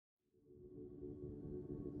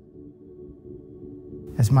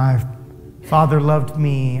As my Father loved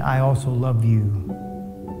me, I also love you.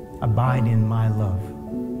 Abide in my love.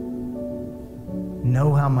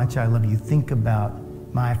 Know how much I love you. Think about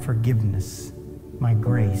my forgiveness, my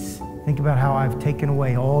grace. Think about how I've taken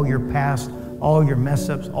away all your past, all your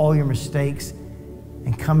mess-ups, all your mistakes,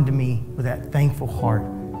 and come to me with that thankful heart,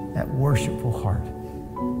 that worshipful heart.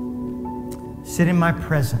 Sit in my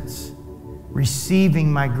presence,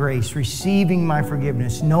 receiving my grace, receiving my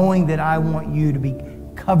forgiveness, knowing that I want you to be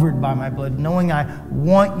covered by my blood, knowing I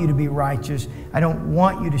want you to be righteous. I don't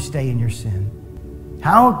want you to stay in your sin.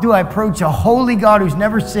 How do I approach a holy God who's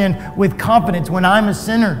never sinned with confidence when I'm a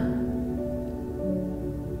sinner?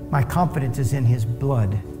 My confidence is in his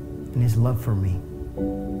blood and his love for me.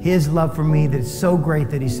 His love for me that is so great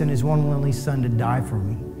that he sent his one and only Son to die for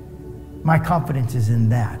me. My confidence is in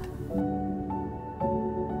that.